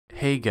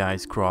Hey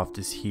guys, Croft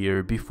is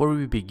here. Before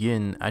we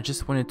begin, I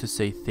just wanted to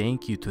say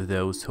thank you to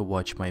those who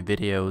watch my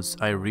videos.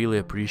 I really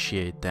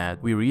appreciate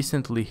that. We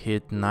recently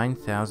hit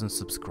 9,000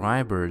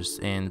 subscribers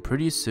and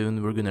pretty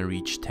soon we're gonna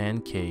reach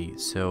 10k,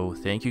 so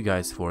thank you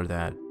guys for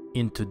that.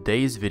 In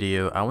today's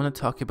video, I want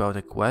to talk about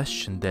a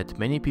question that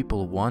many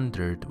people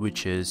wondered,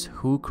 which is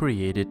who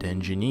created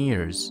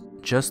engineers?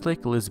 Just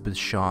like Elizabeth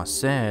Shaw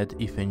said,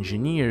 if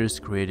engineers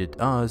created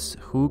us,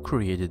 who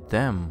created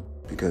them?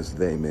 Because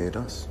they made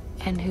us.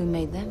 And who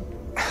made them?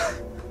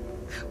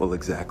 Well,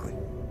 exactly.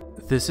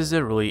 This is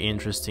a really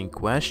interesting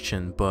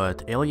question,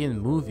 but alien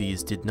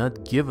movies did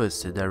not give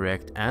us a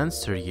direct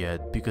answer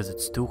yet because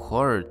it's too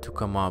hard to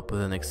come up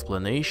with an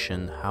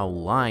explanation how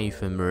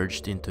life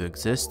emerged into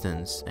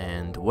existence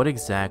and what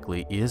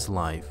exactly is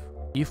life.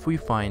 If we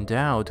find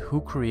out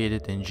who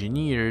created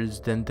engineers,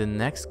 then the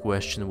next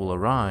question will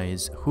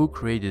arise, who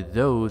created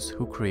those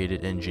who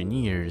created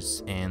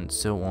engineers, and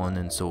so on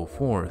and so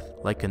forth,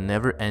 like a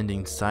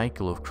never-ending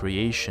cycle of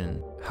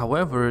creation.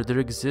 However, there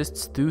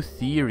exists two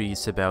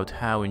theories about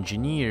how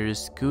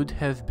engineers could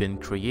have been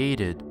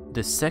created.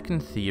 The second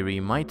theory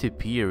might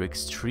appear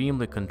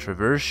extremely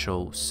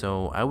controversial,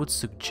 so I would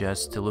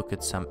suggest to look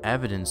at some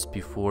evidence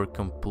before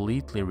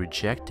completely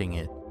rejecting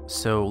it.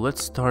 So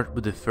let's start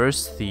with the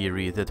first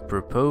theory that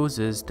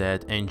proposes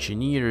that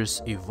engineers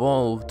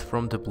evolved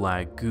from the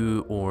black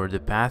goo or the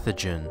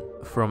pathogen.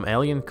 From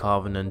Alien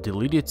Covenant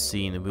deleted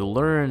scene, we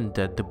learned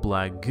that the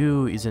black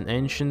goo is an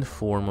ancient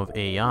form of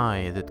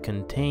AI that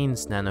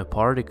contains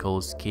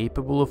nanoparticles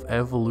capable of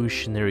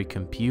evolutionary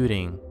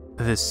computing.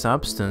 This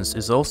substance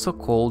is also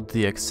called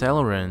the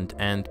accelerant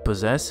and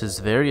possesses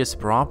various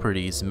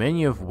properties,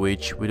 many of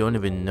which we don't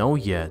even know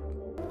yet.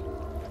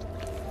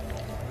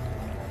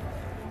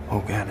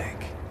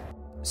 Organic.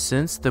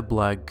 Since the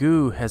black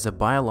goo has a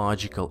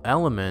biological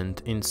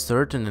element, in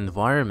certain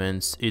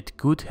environments it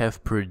could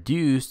have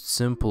produced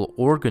simple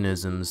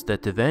organisms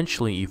that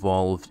eventually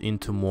evolved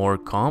into more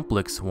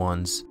complex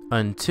ones,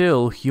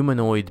 until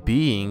humanoid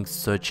beings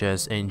such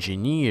as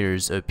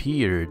engineers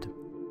appeared.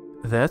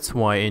 That's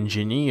why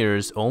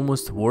engineers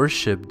almost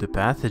worshipped the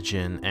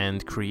pathogen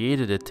and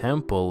created a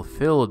temple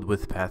filled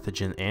with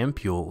pathogen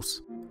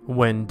ampules.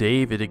 When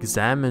David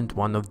examined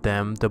one of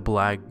them, the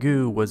black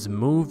goo was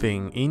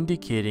moving,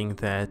 indicating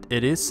that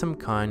it is some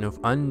kind of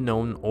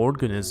unknown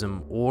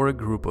organism or a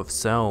group of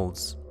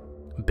cells.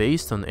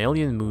 Based on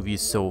alien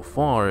movies so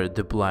far,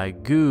 the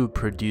black goo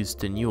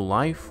produced a new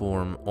life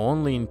form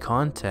only in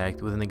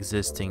contact with an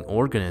existing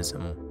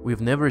organism.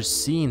 We've never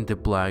seen the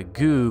black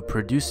goo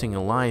producing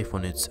a life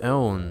on its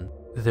own.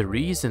 The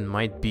reason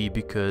might be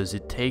because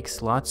it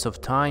takes lots of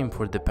time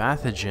for the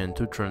pathogen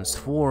to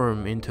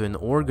transform into an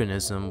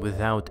organism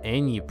without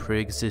any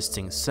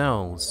pre-existing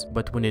cells,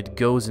 but when it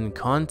goes in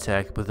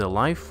contact with a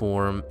life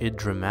form, it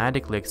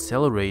dramatically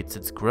accelerates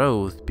its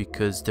growth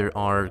because there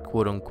are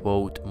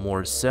quote-unquote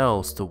more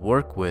cells to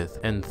work with,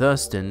 and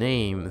thus the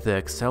name, the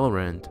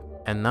accelerant.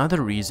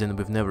 Another reason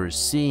we've never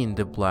seen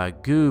the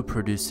black goo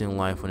producing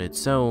life on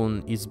its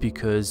own is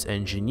because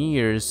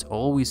engineers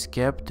always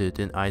kept it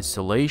in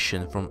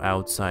isolation from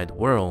outside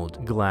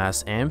world.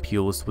 Glass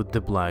ampules with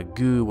the black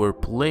goo were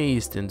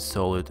placed in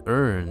solid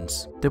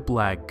urns. The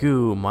black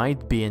goo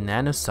might be a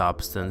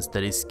nanosubstance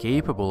that is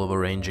capable of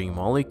arranging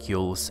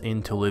molecules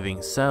into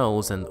living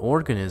cells and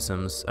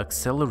organisms,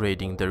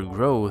 accelerating their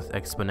growth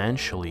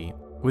exponentially.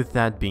 With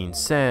that being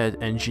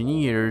said,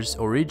 engineers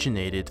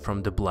originated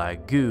from the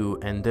black goo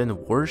and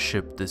then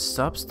worshipped this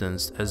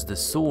substance as the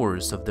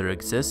source of their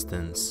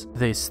existence.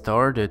 They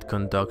started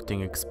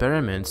conducting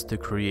experiments to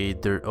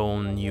create their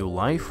own new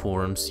life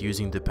forms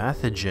using the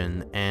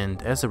pathogen,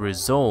 and as a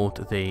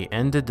result, they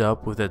ended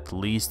up with at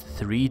least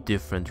 3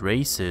 different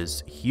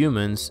races: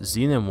 humans,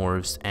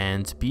 xenomorphs,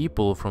 and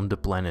people from the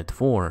planet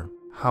 4.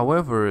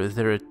 However,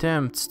 their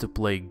attempts to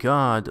play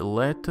God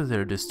led to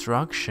their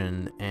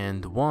destruction,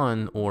 and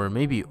one or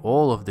maybe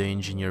all of the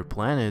engineer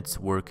planets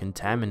were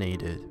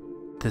contaminated.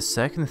 The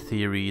second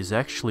theory is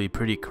actually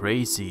pretty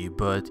crazy,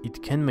 but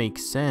it can make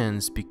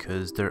sense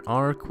because there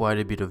are quite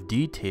a bit of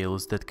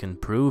details that can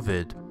prove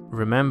it.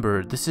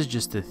 Remember, this is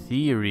just a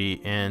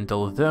theory, and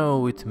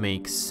although it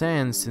makes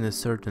sense in a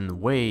certain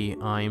way,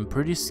 I'm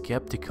pretty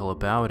skeptical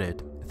about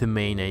it. The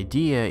main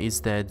idea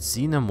is that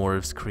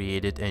xenomorphs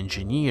created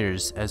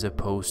engineers as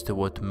opposed to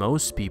what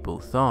most people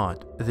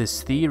thought.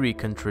 This theory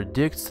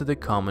contradicts the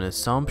common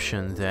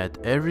assumption that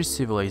every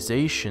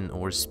civilization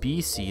or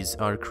species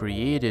are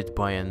created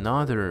by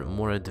another,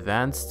 more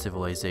advanced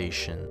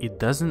civilization. It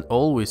doesn't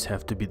always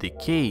have to be the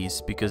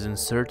case because in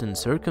certain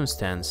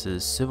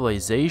circumstances,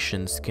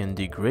 civilizations can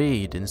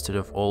degrade instead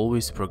of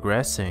always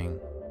progressing.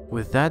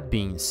 With that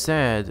being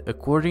said,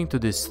 according to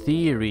this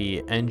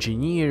theory,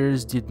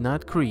 engineers did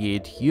not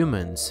create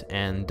humans,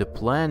 and the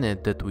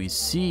planet that we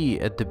see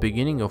at the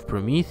beginning of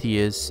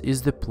Prometheus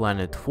is the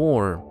planet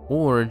 4,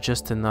 or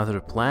just another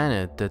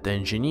planet that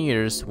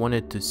engineers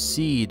wanted to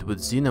seed with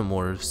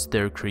xenomorphs,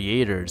 their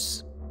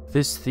creators.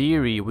 This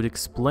theory would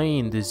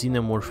explain the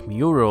xenomorph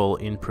mural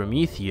in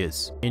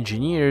Prometheus.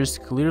 Engineers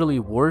clearly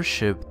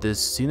worshipped this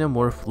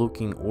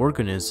xenomorph-looking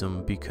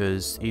organism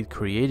because it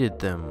created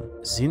them.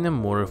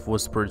 Xenomorph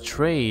was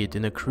portrayed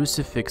in a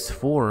crucifix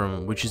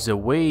form, which is a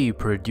way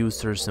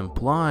producers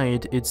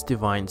implied its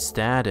divine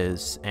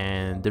status,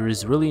 and there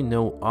is really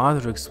no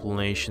other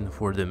explanation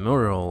for the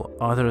mural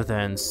other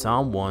than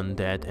someone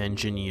that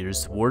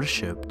engineers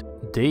worshipped.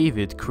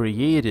 David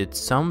created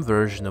some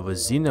version of a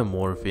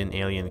xenomorph in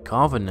Alien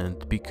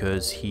Covenant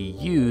because he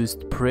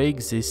used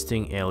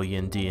pre-existing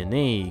alien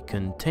DNA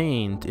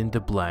contained in the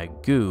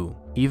black goo.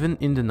 Even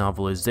in the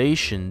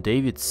novelization,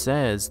 David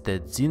says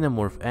that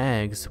xenomorph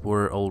eggs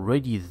were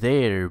already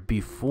there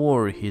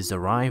before his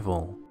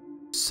arrival.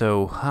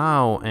 So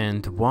how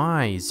and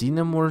why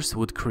xenomorphs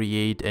would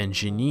create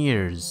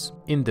engineers?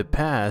 In the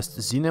past,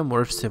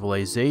 xenomorph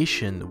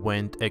civilization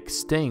went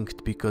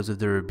extinct because of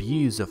their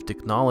abuse of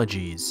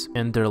technologies,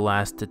 and their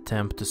last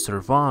attempt to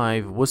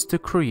survive was to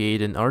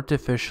create an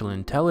artificial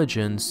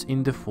intelligence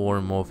in the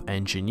form of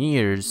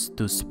engineers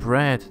to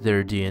spread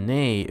their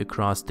DNA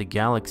across the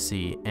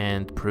galaxy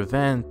and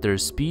prevent their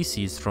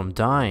species from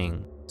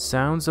dying.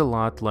 Sounds a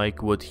lot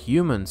like what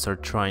humans are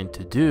trying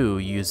to do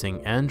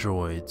using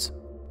androids.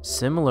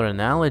 Similar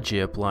analogy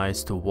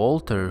applies to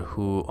Walter,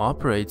 who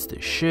operates the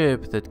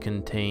ship that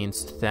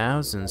contains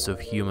thousands of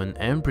human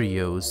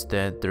embryos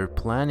that they're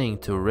planning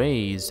to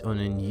raise on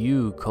a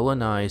new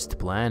colonized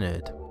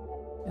planet.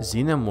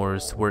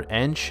 Xenomorphs were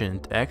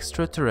ancient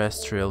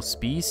extraterrestrial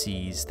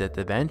species that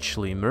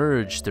eventually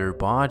merged their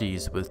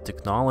bodies with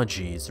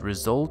technologies,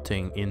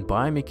 resulting in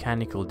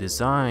biomechanical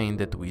design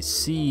that we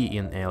see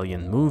in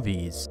alien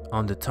movies.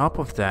 On the top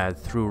of that,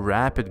 through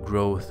rapid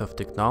growth of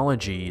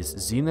technologies,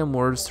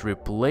 xenomorphs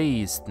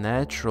replaced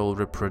natural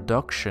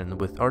reproduction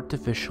with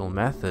artificial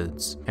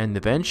methods, and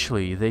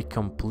eventually they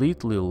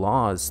completely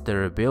lost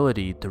their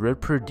ability to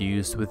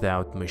reproduce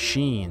without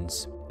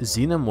machines.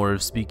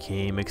 Xenomorphs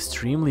became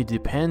extremely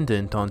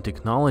dependent on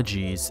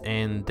technologies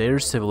and their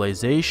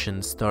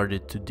civilization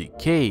started to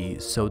decay,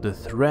 so the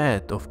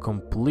threat of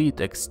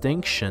complete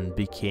extinction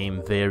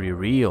became very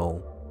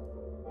real.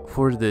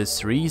 For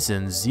this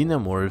reason,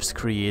 xenomorphs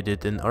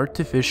created an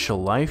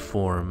artificial life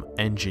form,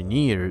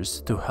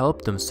 engineers, to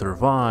help them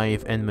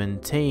survive and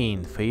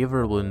maintain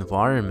favorable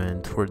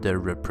environment for their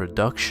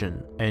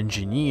reproduction.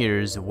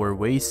 Engineers were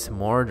way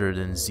smarter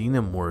than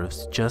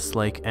xenomorphs, just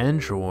like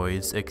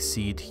androids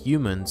exceed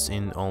humans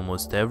in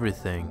almost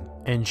everything.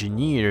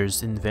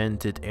 Engineers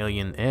invented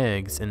alien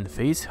eggs and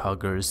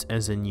facehuggers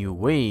as a new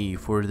way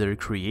for their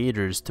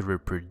creators to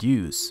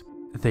reproduce.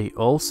 They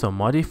also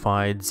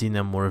modified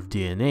xenomorph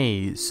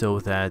DNA so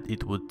that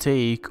it would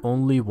take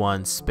only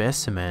one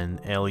specimen,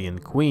 alien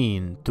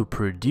queen, to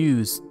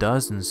produce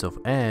dozens of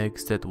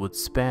eggs that would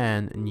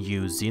span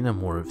new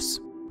xenomorphs.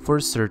 For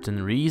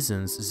certain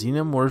reasons,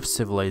 xenomorph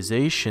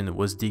civilization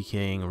was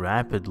decaying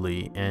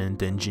rapidly,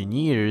 and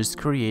engineers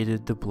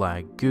created the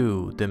black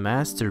goo, the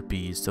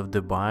masterpiece of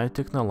the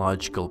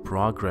biotechnological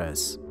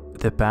progress.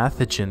 The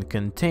pathogen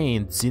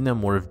contained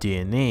xenomorph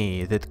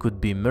DNA that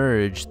could be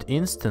merged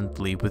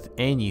instantly with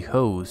any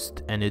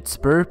host, and its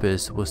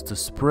purpose was to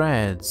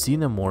spread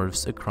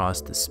xenomorphs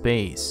across the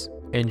space.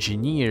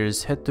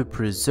 Engineers had to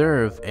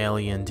preserve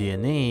alien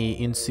DNA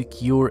in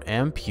secure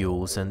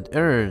ampules and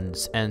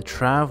urns and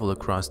travel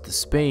across the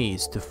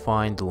space to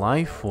find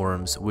life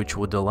forms which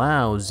would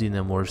allow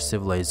xenomorph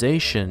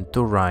civilization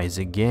to rise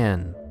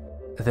again.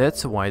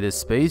 That's why the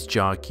space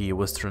jockey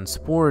was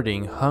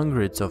transporting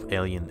hundreds of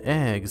alien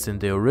eggs in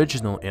the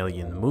original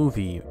Alien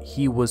movie.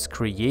 He was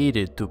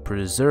created to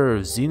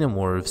preserve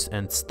xenomorphs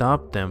and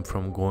stop them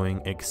from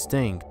going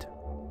extinct.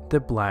 The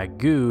black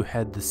goo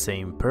had the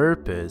same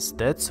purpose.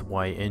 That's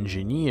why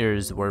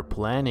engineers were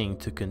planning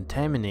to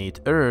contaminate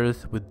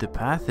Earth with the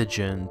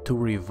pathogen to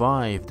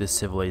revive the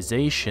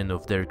civilization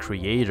of their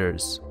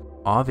creators.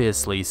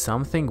 Obviously,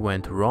 something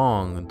went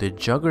wrong. The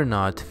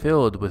juggernaut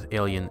filled with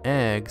alien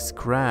eggs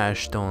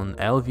crashed on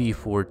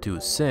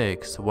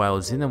LV-426, while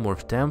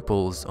xenomorph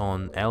temples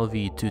on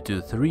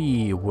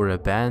LV-223 were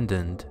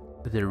abandoned.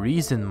 The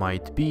reason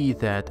might be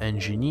that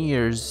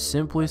engineers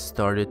simply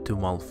started to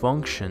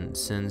malfunction,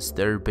 since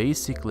they're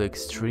basically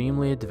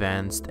extremely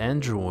advanced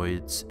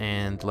androids,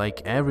 and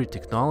like every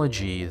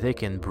technology, they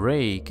can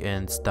break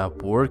and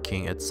stop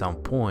working at some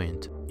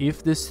point.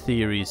 If this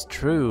theory is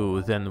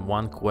true, then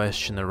one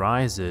question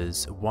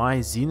arises: why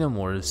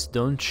xenomorphs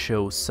don't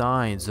show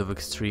signs of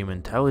extreme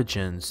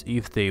intelligence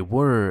if they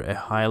were a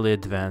highly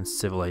advanced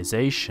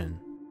civilization?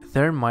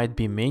 There might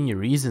be many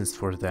reasons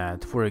for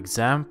that. For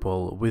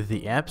example, with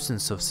the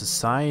absence of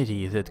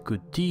society that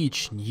could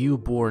teach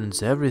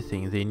newborns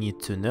everything they need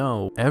to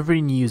know,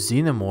 every new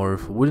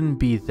xenomorph wouldn't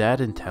be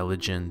that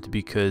intelligent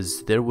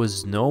because there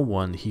was no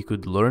one he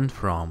could learn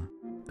from.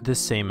 The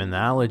same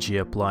analogy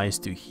applies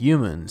to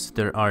humans.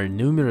 There are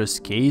numerous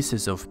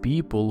cases of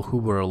people who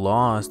were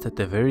lost at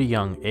a very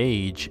young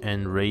age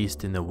and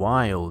raised in the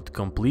wild,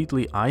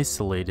 completely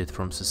isolated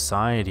from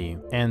society,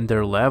 and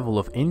their level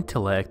of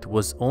intellect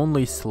was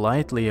only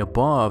slightly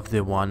above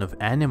the one of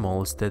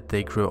animals that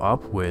they grew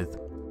up with.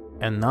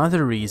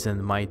 Another reason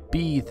might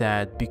be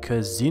that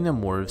because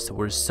xenomorphs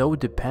were so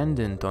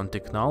dependent on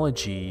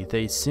technology,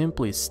 they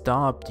simply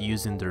stopped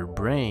using their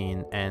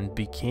brain and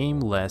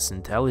became less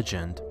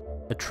intelligent.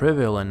 A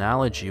trivial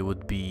analogy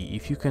would be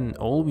if you can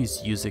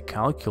always use a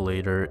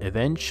calculator,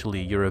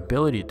 eventually your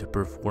ability to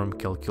perform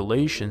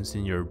calculations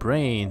in your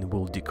brain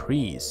will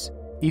decrease.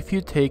 If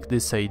you take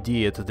this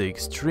idea to the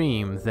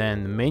extreme,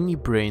 then many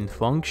brain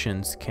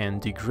functions can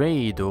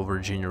degrade over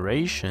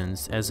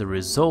generations as a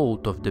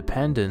result of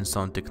dependence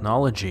on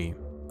technology.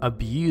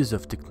 Abuse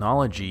of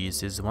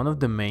technologies is one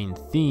of the main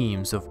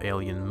themes of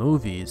alien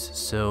movies,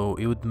 so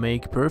it would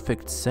make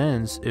perfect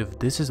sense if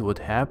this is what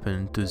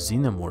happened to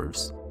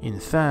xenomorphs. In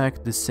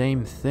fact, the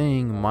same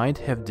thing might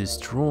have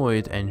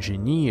destroyed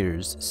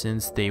engineers,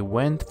 since they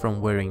went from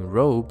wearing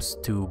robes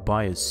to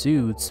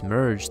biosuits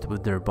merged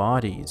with their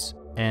bodies.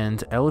 And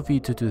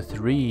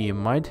LV-223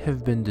 might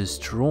have been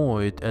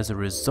destroyed as a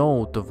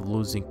result of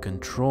losing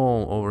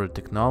control over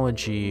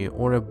technology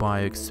or a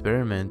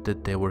bioexperiment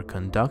that they were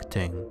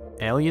conducting.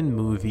 Alien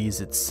movies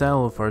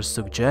itself are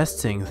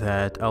suggesting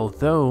that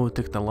although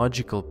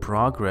technological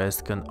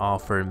progress can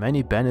offer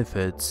many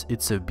benefits,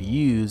 its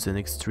abuse and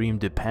extreme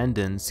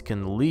dependence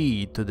can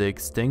lead to the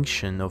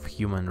extinction of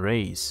human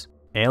race.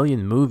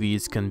 Alien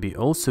movies can be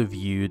also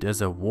viewed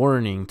as a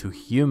warning to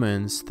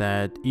humans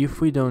that if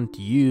we don't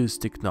use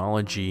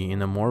technology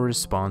in a more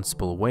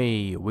responsible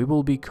way, we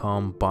will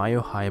become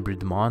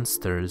biohybrid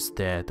monsters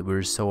that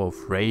we're so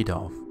afraid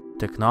of.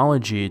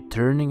 Technology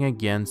turning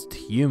against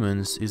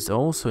humans is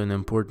also an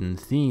important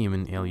theme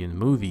in alien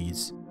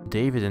movies.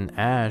 David and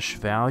Ash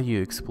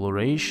value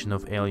exploration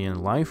of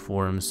alien life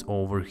forms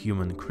over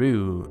human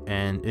crew,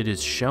 and it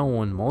is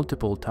shown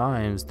multiple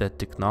times that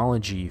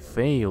technology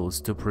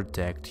fails to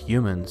protect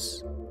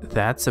humans.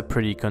 That's a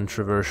pretty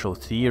controversial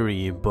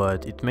theory,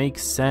 but it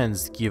makes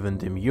sense given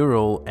the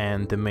mural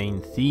and the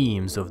main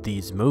themes of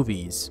these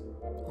movies.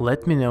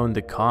 Let me know in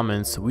the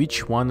comments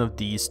which one of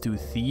these two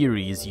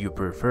theories you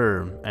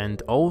prefer,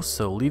 and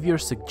also leave your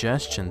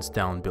suggestions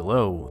down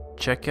below.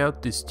 Check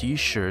out this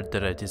t-shirt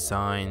that I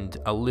designed,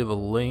 I'll leave a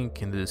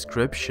link in the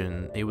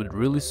description. It would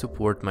really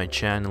support my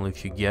channel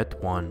if you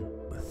get one.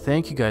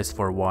 Thank you guys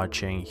for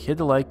watching, hit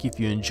a like if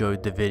you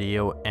enjoyed the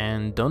video,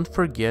 and don't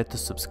forget to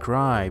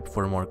subscribe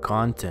for more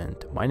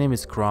content. My name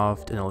is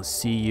Croft and I'll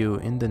see you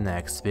in the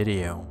next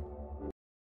video.